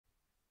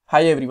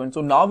Hi everyone,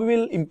 so now we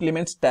will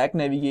implement stack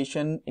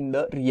navigation in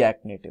the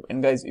React Native.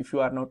 And guys, if you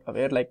are not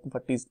aware like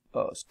what is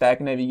stack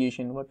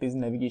navigation, what is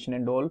navigation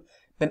and all,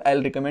 then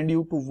I'll recommend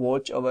you to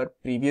watch our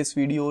previous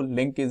video.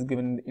 Link is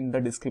given in the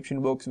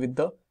description box with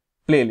the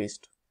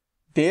playlist.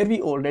 There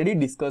we already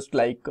discussed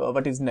like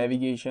what is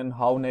navigation,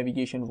 how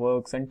navigation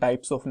works and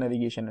types of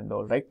navigation and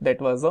all, right?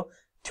 That was a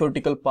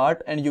theoretical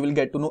part and you will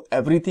get to know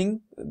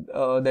everything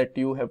that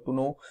you have to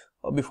know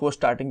before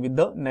starting with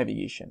the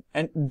navigation.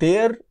 And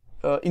there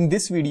in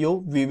this video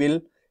we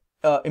will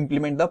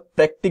implement the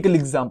practical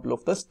example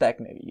of the stack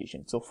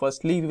navigation. So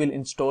firstly we will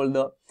install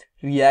the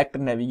React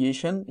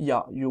navigation.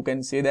 Yeah, you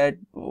can say that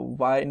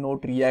why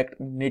not React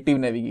native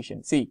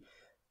navigation? See,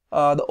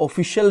 the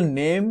official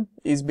name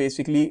is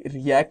basically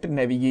React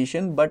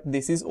navigation, but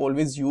this is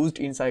always used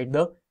inside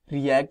the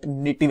React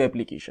native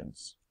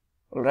applications.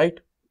 All right,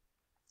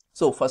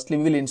 so firstly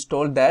we will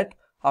install that.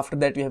 After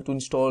that we have to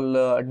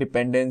install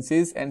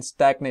dependencies and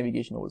stack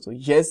navigation also.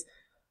 Yes,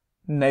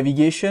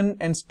 navigation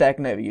and stack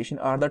navigation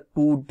are the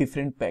two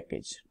different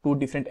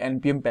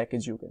npm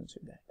package, you can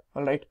say that.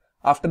 All right,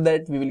 after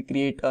that we will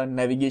create a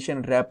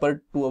navigation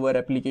wrapper to our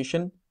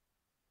application,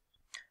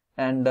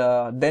 and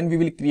then we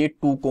will create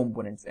two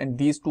components, and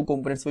these two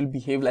components will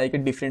behave like a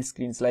different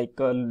screens. Like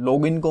a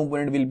login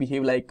component will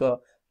behave like a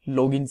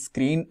login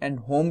screen and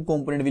home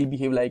component will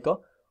behave like a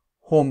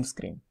home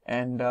screen.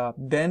 And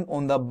then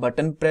on the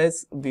button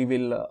press we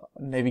will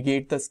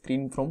navigate the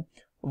screen from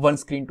one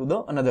screen to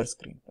the another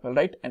screen. All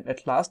right, and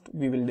at last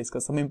we will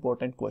discuss some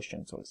important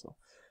questions also.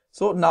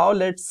 So now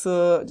let's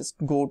just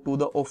go to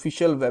the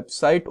official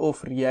website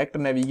of React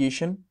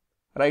navigation.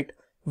 Right,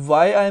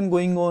 why I am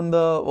going on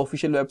the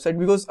official website?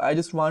 Because I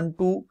just want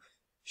to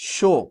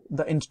show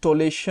the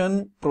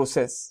installation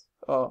process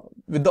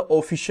with the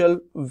official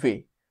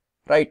way,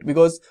 right?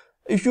 Because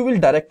if you will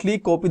directly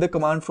copy the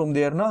command from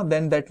there now,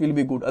 then that will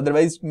be good.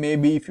 Otherwise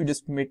maybe if you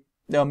just miss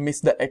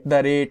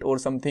the @ or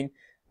something,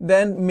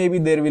 then maybe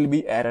there will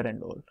be error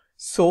and all.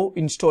 So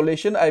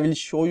installation I will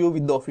show you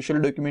with the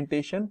official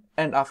documentation,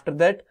 and after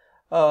that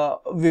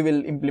we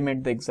will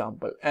implement the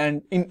example.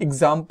 And in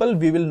example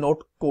we will not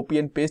copy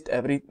and paste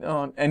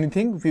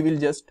anything. We will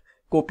just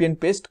copy and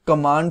paste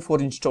command for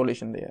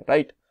installation there,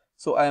 right?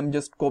 So I am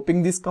just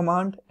copying this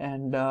command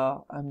and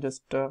I'm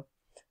just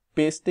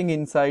pasting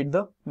inside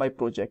my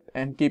project.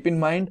 And keep in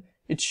mind,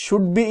 it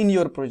should be in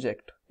your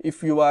project.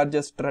 If you are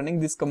just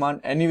running this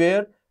command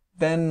anywhere,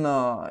 then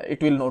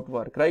it will not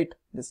work, right?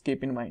 Just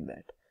keep in mind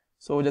that.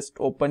 So just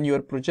open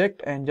your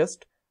project and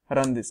just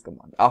run this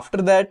command.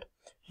 After that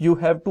you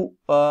have to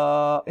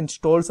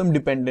install some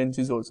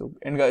dependencies also.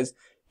 And guys,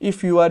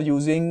 if you are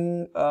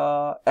using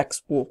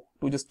expo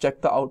to just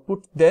check the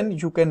output, then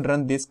you can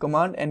run this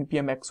command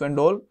npm expo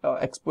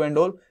and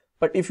all.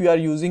 But if you are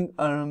using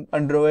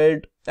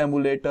Android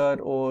emulator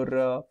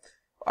or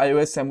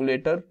iOS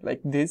emulator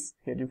like this,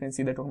 here you can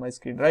see that on my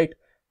screen, right?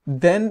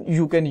 Then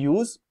you can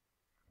use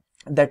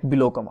that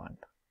below command.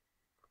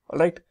 All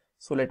right,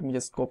 so let me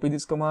just copy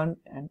this command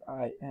and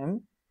I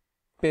am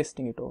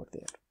pasting it over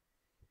there.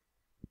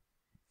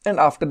 And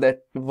after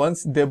that,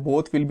 once they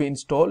both will be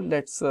installed,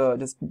 let's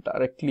just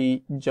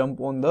directly jump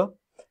on the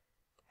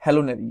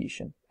hello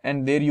navigation,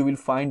 and there you will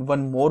find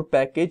one more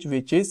package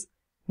which is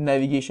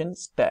navigation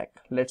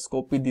stack. Let's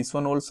copy this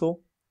one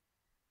also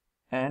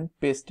and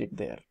paste it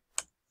there.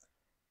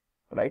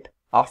 Right,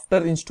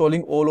 after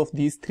installing all of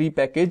these three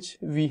packages,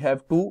 we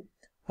have to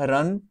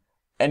run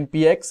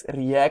npx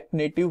react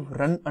native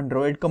run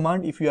android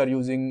command if you are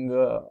using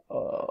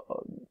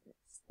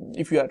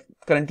if you are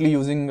currently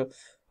using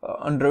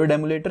Android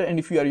emulator, and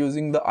if you are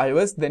using the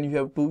iOS, then you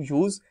have to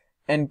use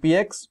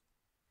npx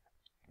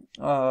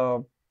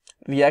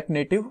react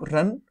native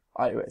run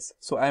iOS.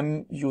 So I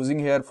am using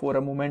here for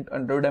a moment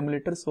Android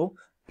emulator, so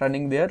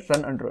running there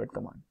run android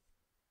command.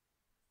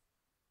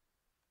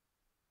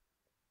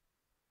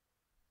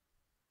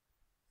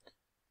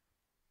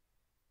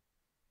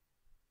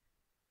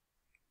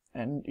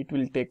 And it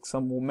will take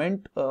some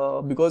moment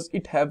because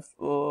it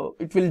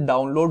will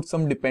download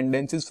some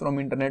dependencies from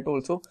internet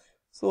also.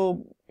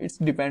 So it's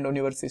depend on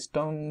your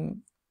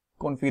system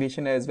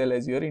configuration as well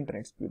as your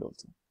internet speed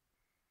also.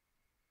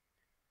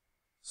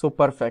 So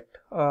perfect,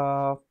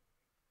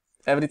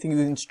 everything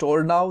is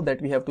installed now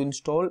that we have to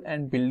install,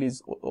 and build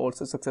is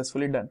also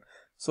successfully done.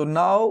 So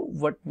now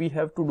what we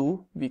have to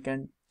do, we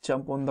can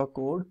jump on the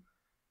code,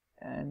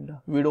 and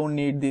we don't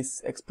need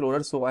this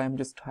explorer, so I am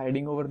just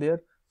hiding over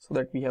there so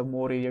that we have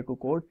more area to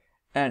code.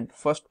 And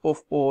first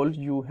of all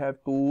you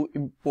have to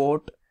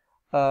import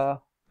the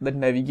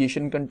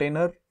navigation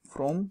container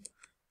from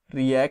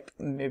React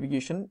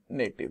navigation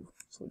native.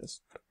 So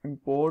just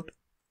import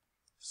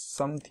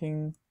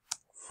something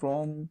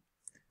from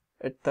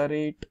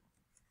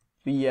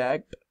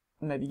 @React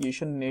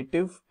navigation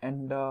native,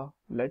 and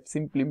let's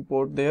simply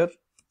import their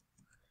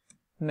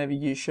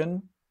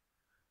navigation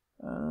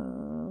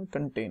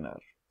container.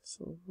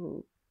 So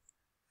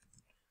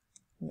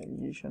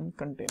navigation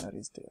container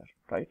is there,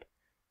 right?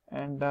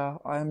 And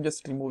I am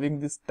just removing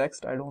this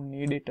text, I don't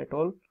need it at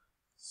all.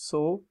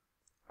 So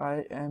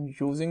I am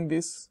using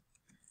this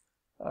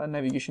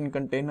navigation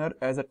container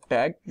as a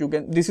tag. You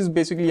can, this is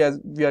basically as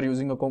we are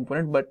using a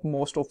component, but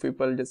most of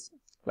people just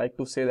like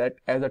to say that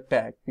as a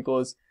tag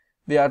because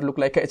they are look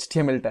like a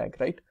HTML tag,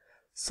 right?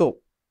 So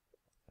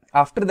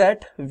after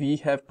that we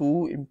have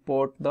to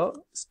import the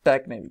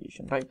stack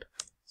navigation, right?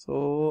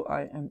 So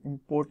I am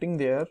importing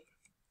there,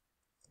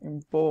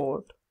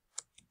 import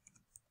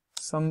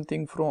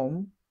something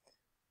from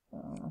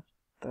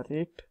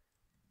the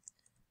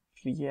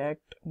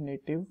React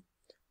native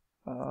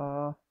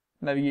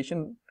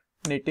navigation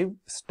native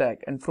stack,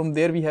 and from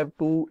there we have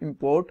to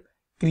import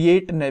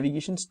create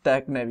navigation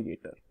stack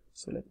navigator.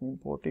 So let me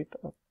import it,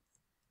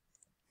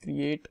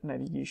 create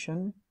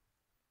navigation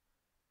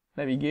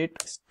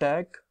navigate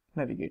stack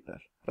navigator,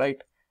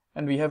 right?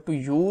 And we have to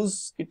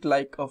use it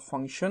like a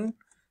function.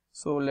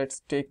 So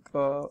let's take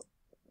a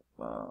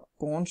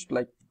const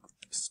like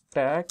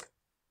stack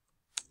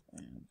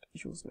and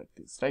use like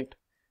this, right?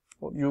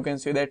 Or you can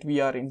say that we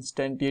are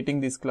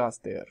instantiating this class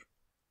there.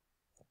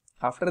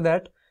 After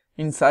that,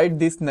 inside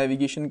this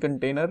navigation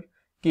container,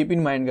 keep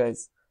in mind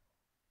guys,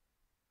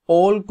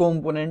 all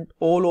component,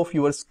 all of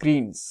your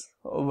screens,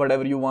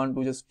 whatever you want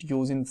to just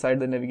use inside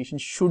the navigation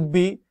should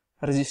be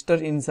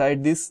registered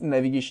inside this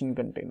navigation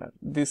container.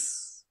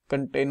 This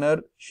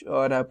container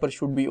wrapper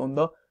should be on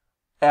the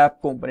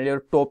app component,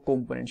 your top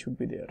component should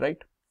be there,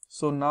 right?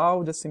 So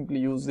now just simply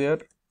use their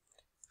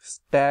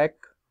stack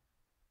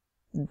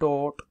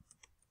dot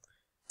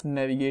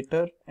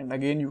navigator, and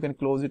again you can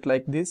close it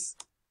like this,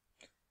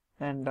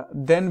 and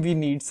then we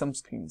need some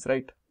screens,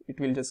 right? It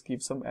will just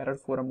give some error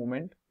for a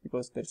moment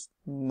because there's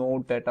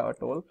no data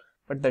at all,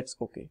 but that's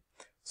okay.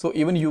 So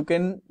even you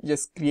can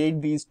just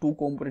create these two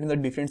components in the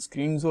different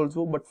screens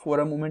also, but for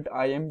a moment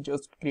I am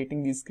just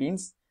creating these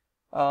screens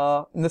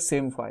in the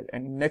same file.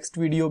 And next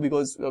video,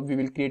 because we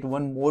will create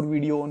one more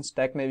video on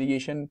stack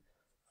navigation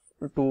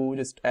to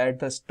just add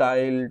the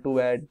style, to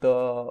add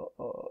the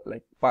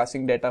like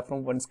passing data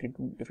from one screen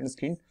to different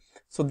screen.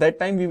 So that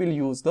time we will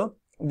use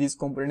these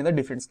components in the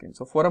different screen.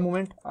 So for a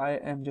moment I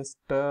am just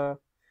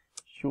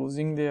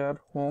using their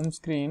home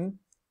screen,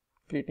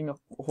 creating a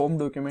home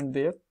document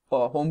there,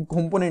 home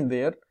component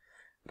there,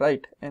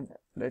 right? And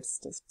let's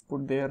just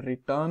put their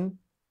return,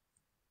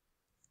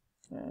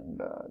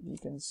 and we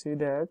can say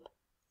that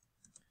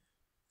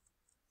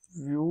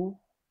view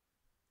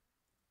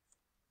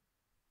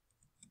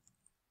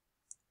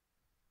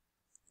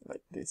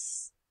like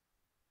this,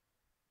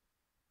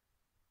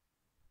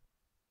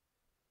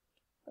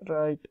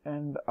 right?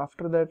 And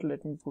after that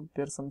let me put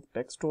there some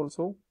text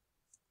also.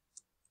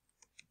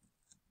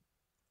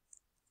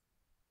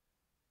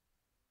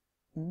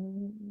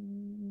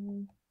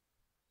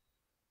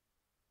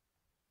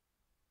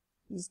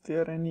 Is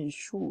there any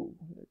issue?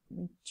 Let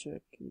me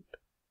check it.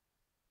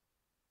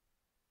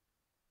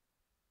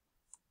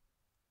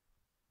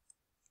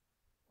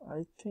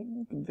 I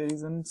think there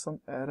isn't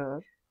some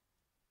error.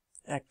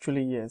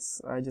 Actually,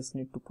 yes, I just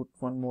need to put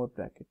one more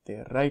bracket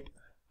there, right?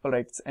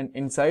 Alright, and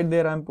inside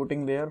there I'm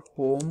putting their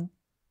home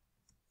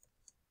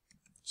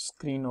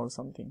screen or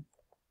something.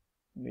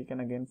 We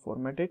can again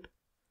format it.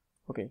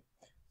 Okay,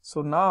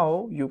 so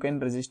now you can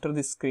register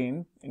the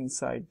screen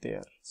inside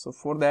there. So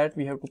for that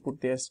we have to put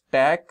their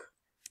stack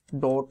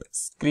dot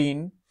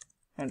screen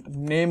and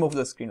name of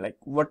the screen, like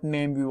what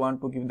name we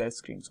want to give that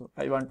screen. So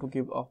I want to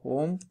give a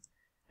home,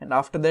 and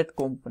after that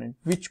component,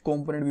 which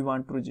component we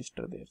want to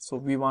register there. So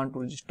we want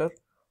to register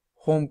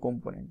home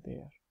component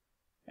there,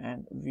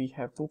 and we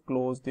have to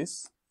close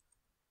this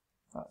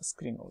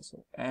screen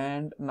also.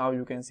 And now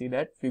you can see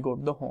that we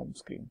got the home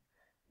screen.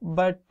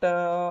 But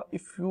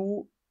if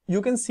you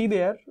can see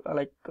there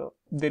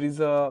there is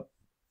a,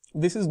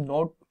 this is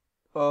not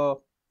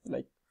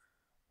like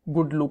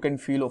good look and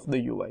feel of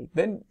the UI,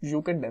 then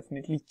you can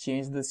definitely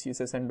change the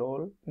CSS and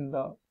all in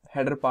the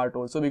header part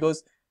also,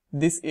 because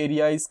this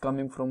area is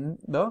coming from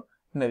the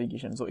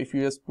navigation. So if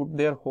you just put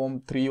there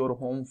home 3 or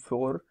home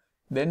 4,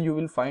 then you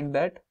will find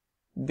that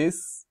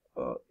this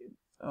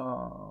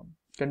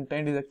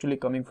content is actually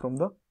coming from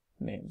the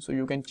name. So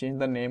you can change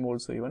the name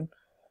also even.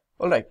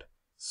 Alright,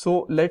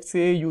 so let's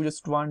say you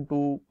just want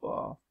to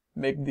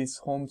make this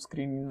home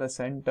screen in the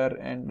center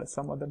and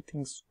some other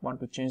things want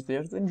to change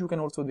there, then you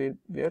can also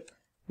there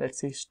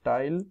let's say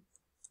style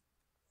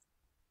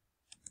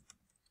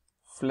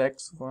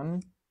flex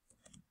 1,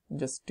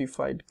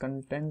 justified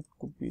content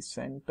could be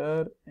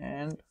center,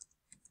 and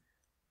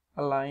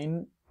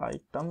align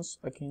items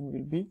again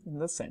will be in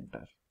the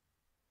center,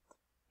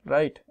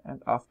 right?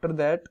 And after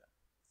that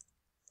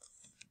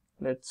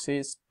let's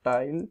say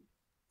style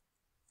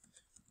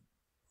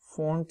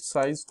font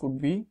size could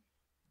be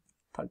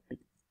 30,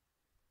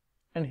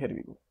 and here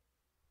we go,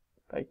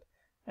 right?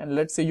 And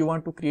let's say you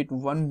want to create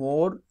one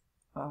more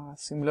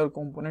similar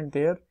component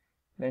there,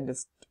 then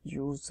just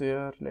use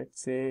there,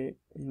 let's say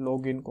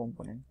login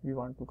component we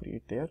want to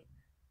create there,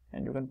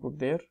 and you can put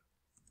there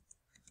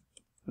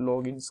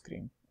login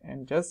screen,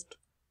 and just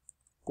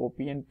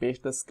copy and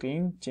paste the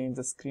screen, change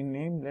the screen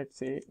name. Let's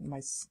say my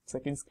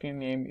second screen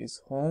name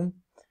is home,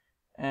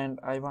 and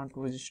I want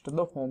to register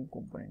the home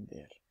component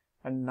there.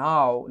 And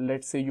now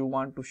let's say you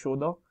want to show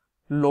the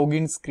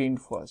login screen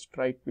first,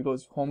 right?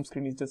 Because home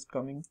screen is just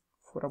coming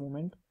for a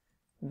moment.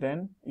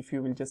 Then if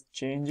you will just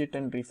change it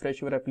and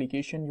refresh your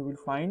application, you will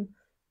find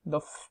the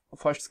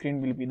first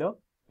screen will be the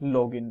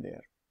login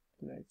there.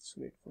 Let's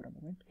wait for a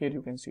moment. Here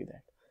you can see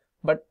that.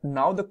 But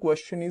now the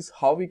question is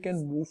how we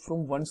can move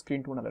from one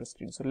screen to another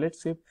screen. So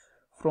let's say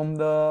from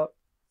the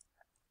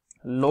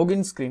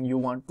login screen you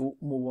want to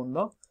move on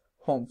the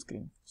home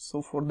screen.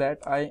 So for that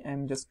I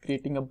am just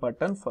creating a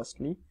button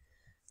firstly,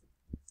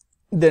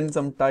 then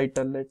some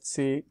title, let's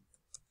say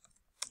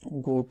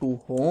go to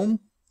home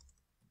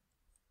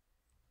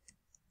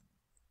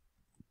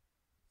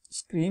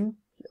screen.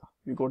 Yeah,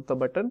 we got the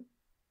button.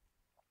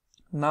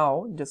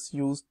 Now just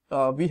use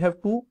we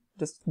have to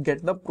just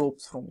get the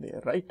props from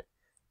there, right?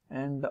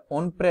 And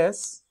on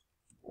press,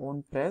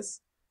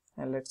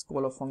 and let's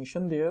call a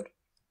function there,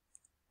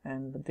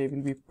 and they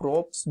will be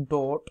props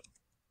dot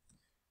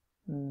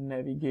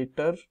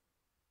navigator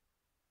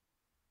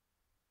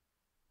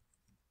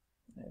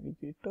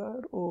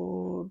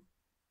or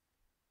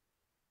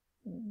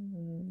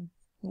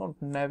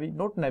not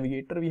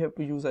navigator, we have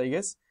to use, I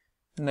guess,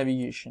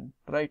 navigation,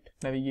 right?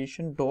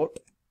 Navigation dot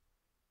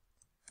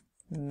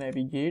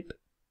navigate,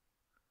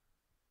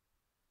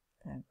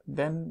 and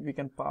then we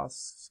can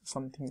pass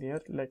something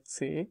there. Let's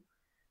say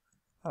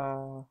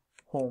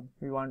home.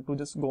 We want to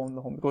just go on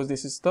the home because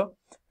this is the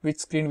which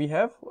screen we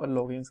have, a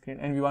login screen,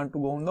 and we want to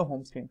go on the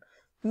home screen.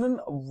 And then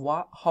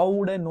how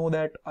would I know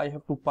that I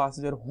have to pass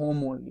their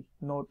home only,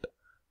 not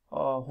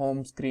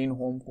home screen,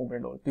 home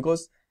and all?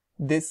 Because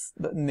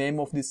the name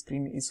of this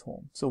screen is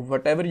home. So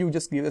whatever you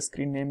just give a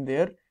screen name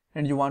there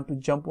and you want to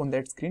jump on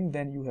that screen,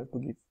 then you have to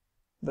give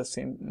the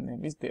same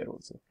name is there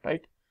also,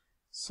 right?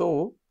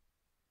 So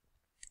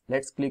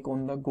let's click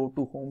on the go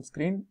to home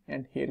screen,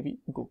 and here we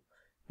go.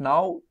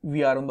 Now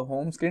we are on the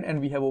home screen and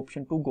we have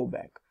option to go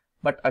back.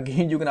 But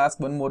again you can ask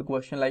one more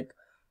question, like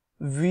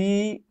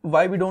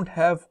why we don't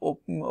have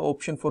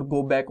option for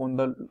go back on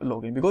the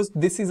login? Because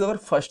this is our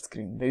first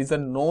screen, there is a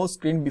no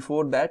screen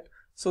before that,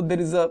 so there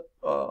is a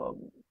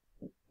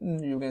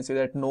you can say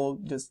that no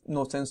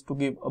sense to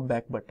give a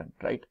back button,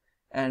 right?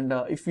 And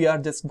if we are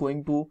just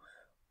going to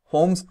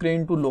home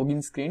screen to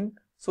login screen,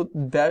 so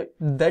that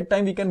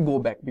time we can go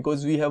back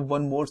because we have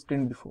one more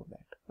screen before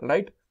that,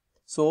 right?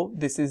 So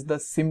this is the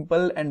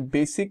simple and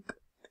basic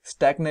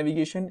stack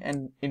navigation,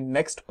 and in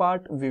next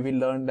part we will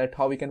learn that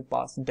how we can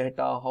pass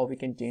data, how we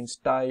can change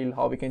style,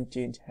 how we can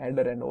change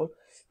header and all.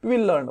 We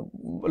will learn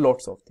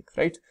lots of things,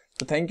 right?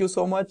 So thank you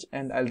so much,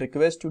 and I'll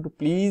request you to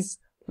please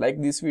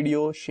like this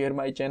video, share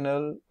my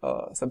channel,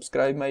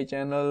 subscribe my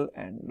channel,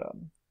 and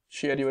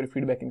share your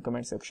feedback in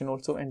comment section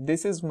also. And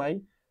this is my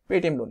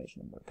Paytm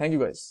donation number. Thank you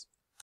guys.